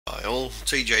Hi all,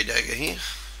 TJ Dagger here.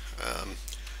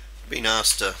 Been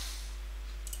asked to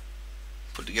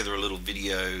put together a little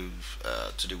video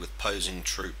to do with posing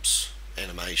troops,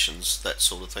 animations, that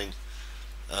sort of thing.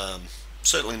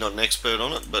 Certainly not an expert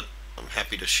on it, but I'm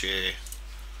happy to share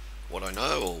what I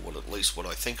know, or at least what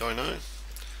I think I know.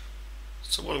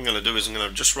 So what I'm going to do is I'm going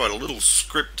to just write a little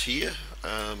script here,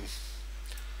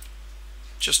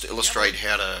 just to illustrate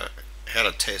how to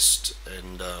test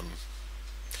and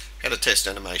how to test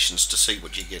animations to see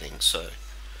what you're getting. So,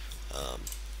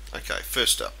 okay,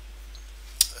 first up,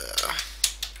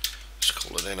 just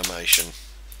call it animation.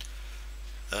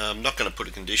 I'm not going to put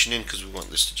a condition in because we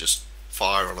want this to just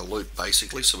fire on a loop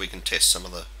basically, so we can test some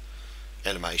of the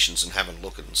animations and have a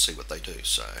look at and see what they do.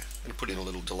 So I'm going to put in a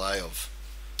little delay of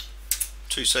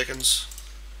 2 seconds.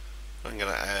 I'm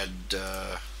going to add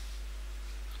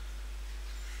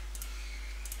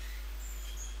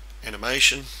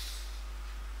animation.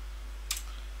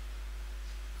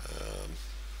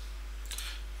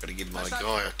 Got to give my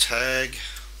guy a tag.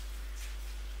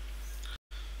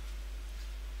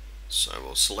 So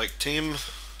we'll select him,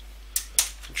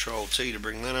 Control T to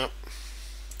bring that up.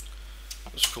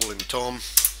 Let's call him Tom.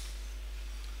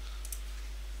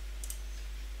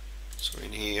 So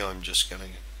in here I'm just going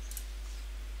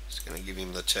to give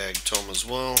him the tag Tom as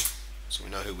well, so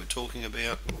we know who we're talking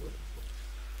about.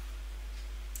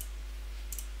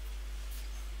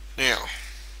 Now,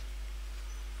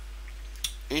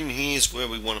 in here's where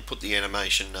we want to put the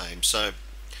animation name. So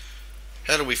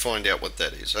how do we find out what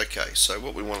that is? Okay, so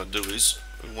what we want to do is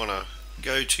we want to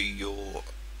go to your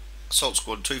Assault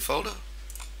Squad 2 folder.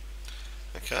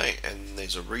 Okay, and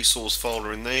there's a resource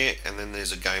folder in there, and then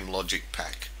there's a game logic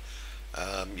pack.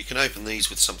 You can open these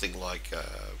with something like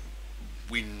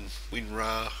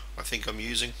WinRAR, I think I'm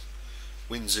using.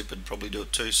 WinZip would probably do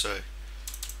it too, so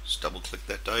just double click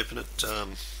that to open it.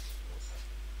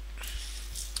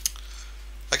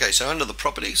 Okay, so under the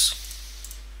properties,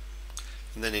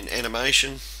 and then in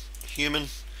animation, human,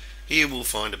 here we'll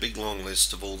find a big long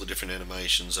list of all the different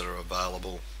animations that are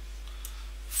available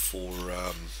for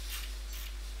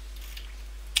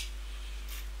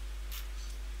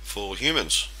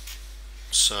humans.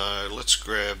 So let's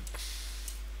grab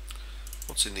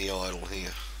what's in the idle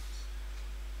here.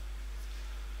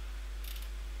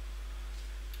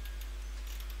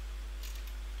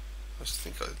 I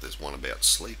think there's one about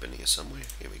sleep in here somewhere.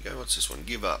 Here we go. What's this one?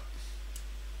 Give up.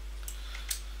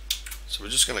 So we're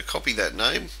just going to copy that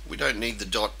name. We don't need the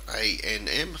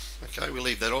 .anm. Okay, we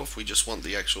leave that off. We just want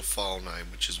the actual file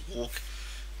name, which is walk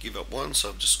give up one. So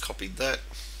I've just copied that,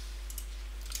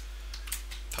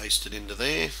 paste it into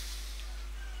there,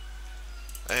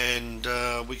 and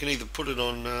we can either put it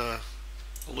on a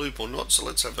loop or not. So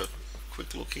let's have a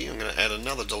quick look here. I'm going to add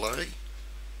another delay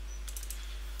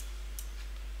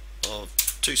of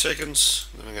 2 seconds.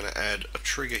 Then I'm going to add a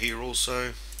trigger here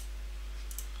also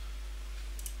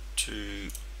to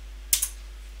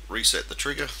reset the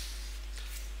trigger,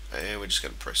 and we're just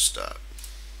going to press start.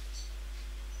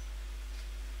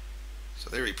 So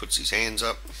there he puts his hands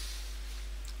up.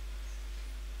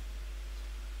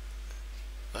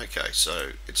 Okay, so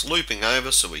it's looping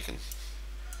over, so we can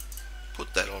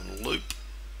put that on loop,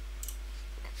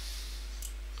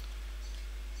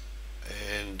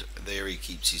 and there he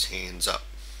keeps his hands up.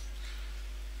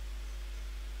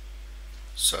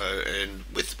 So, and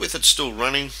with it still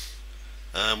running,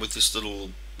 with this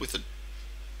little,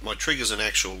 my trigger's an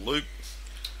actual loop,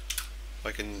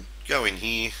 I can go in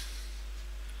here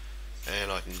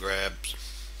and I can grab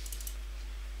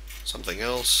something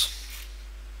else.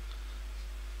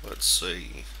 Let's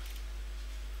see.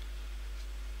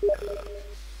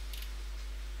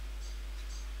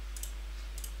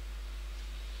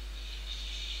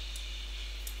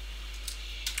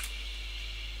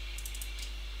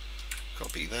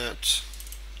 Copy that,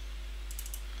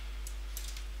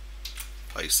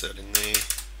 paste that in there,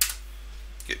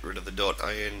 get rid of the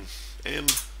 .anm,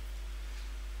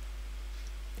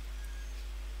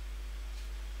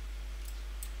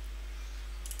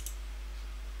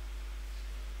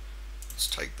 let's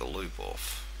take the loop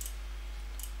off.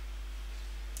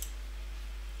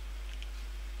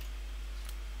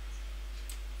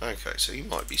 Okay, so you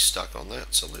might be stuck on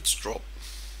that, so let's drop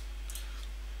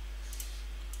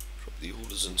the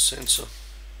orders and sensor.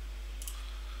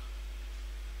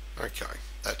 Okay,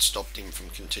 that stopped him from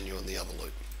continuing the other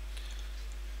loop.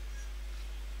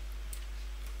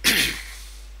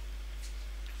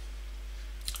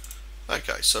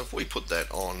 Okay, so if we put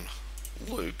that on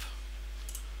loop,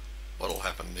 what'll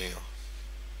happen now?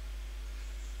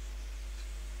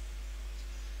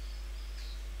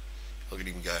 Look at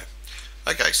him go.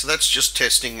 Okay, so that's just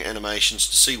testing animations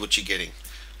to see what you're getting.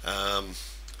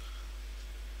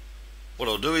 What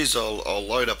I'll do is I'll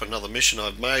load up another mission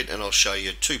I've made, and I'll show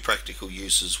you two practical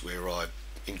uses where I've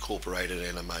incorporated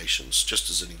animations, just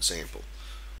as an example.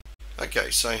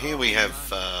 Okay, so here we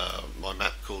have my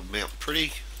map called Mount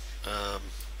Pretty,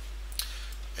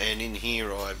 and in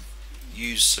here I've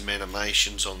used some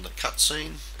animations on the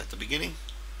cutscene at the beginning.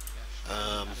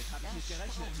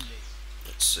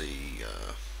 Let's see,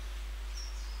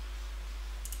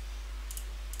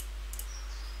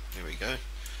 here we go.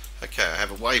 Okay, I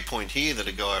have a waypoint here that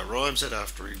a guy arrives at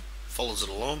after he follows it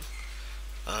along,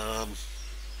 and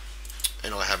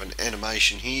I have an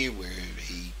animation here where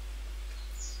he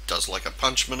does like a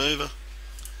punch maneuver,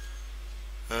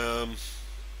 and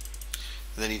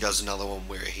then he does another one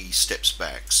where he steps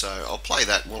back. So I'll play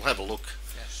that and we'll have a look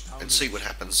and see what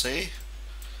happens there.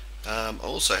 I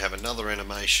also have another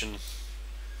animation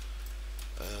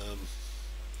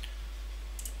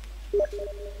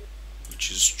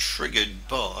which is triggered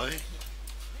by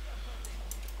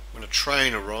when a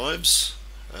train arrives,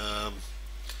 and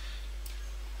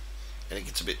it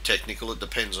gets a bit technical. It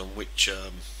depends on which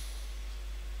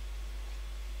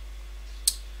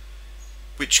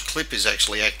clip is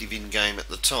actually active in game at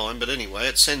the time, but anyway,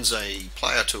 it sends a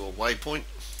player to a waypoint,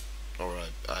 or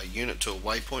a unit to a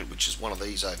waypoint, which is one of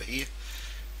these over here,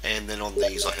 and then on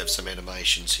these I have some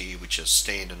animations here which are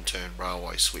stand and turn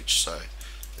railway switch. So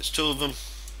there's two of them.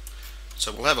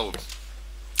 So we'll have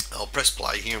I'll press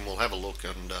play here and we'll have a look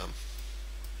and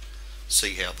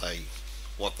see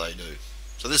what they do.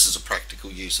 So this is a practical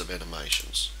use of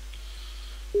animations.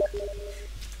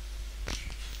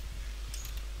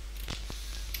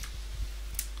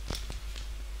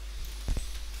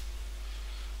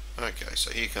 Okay,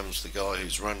 so here comes the guy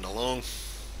who's running along.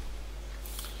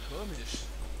 Komisch.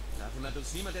 Davon hat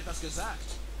uns niemand etwas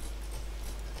gesagt.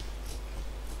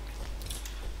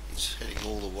 He's heading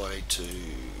all the way to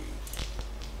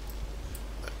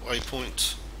that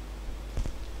waypoint.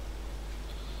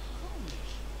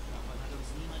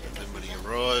 And then when he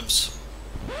arrives,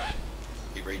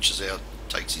 he reaches out,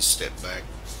 takes his step back.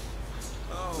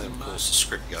 Then of course the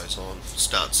script goes on,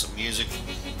 starts some music.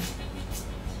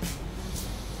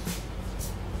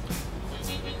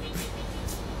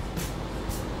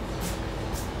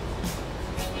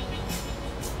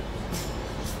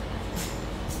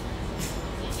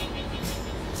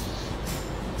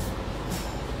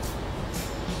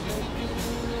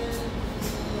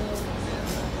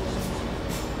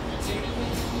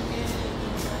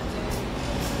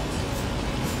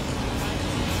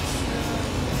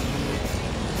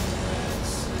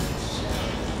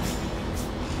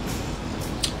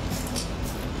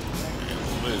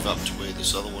 Move up to where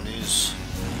this other one is.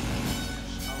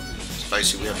 So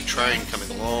basically we have a train coming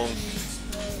along,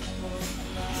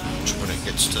 which when it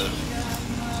gets to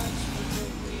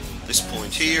this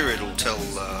point here, it'll tell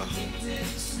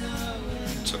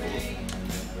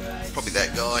probably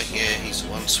that guy, yeah, he's the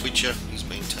one switcher, he's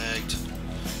been tagged.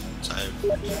 So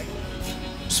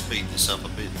speed this up a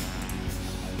bit.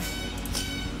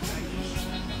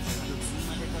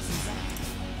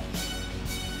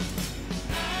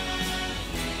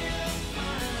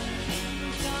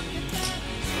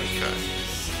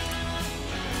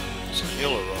 So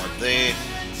he'll arrive there,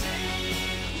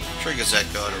 triggers that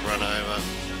guy to run over,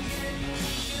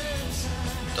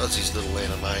 does his little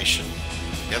animation.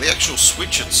 Now the actual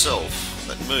switch itself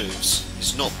that moves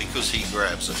is not because he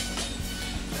grabs it.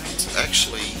 It's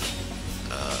actually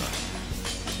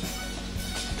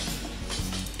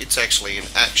an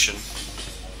action.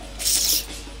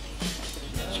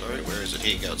 Sorry, where is it?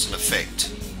 Here you go, it's an effect.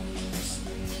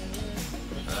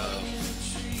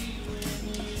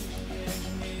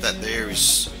 That there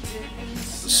is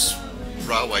this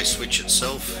railway switch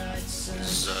itself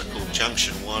is called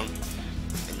junction 1,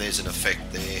 and there's an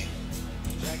effect there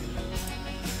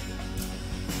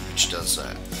which does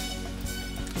that.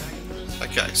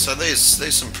 Okay, so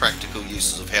there's some practical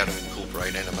uses of how to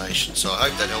incorporate animation, so I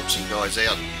hope that helps you guys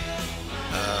out.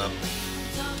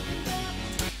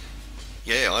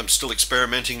 Yeah, I'm still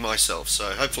experimenting myself,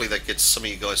 so hopefully that gets some of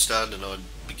you guys started, and I'd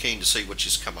be keen to see what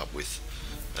you've come up with.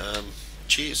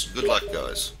 Cheers. Good luck,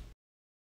 guys.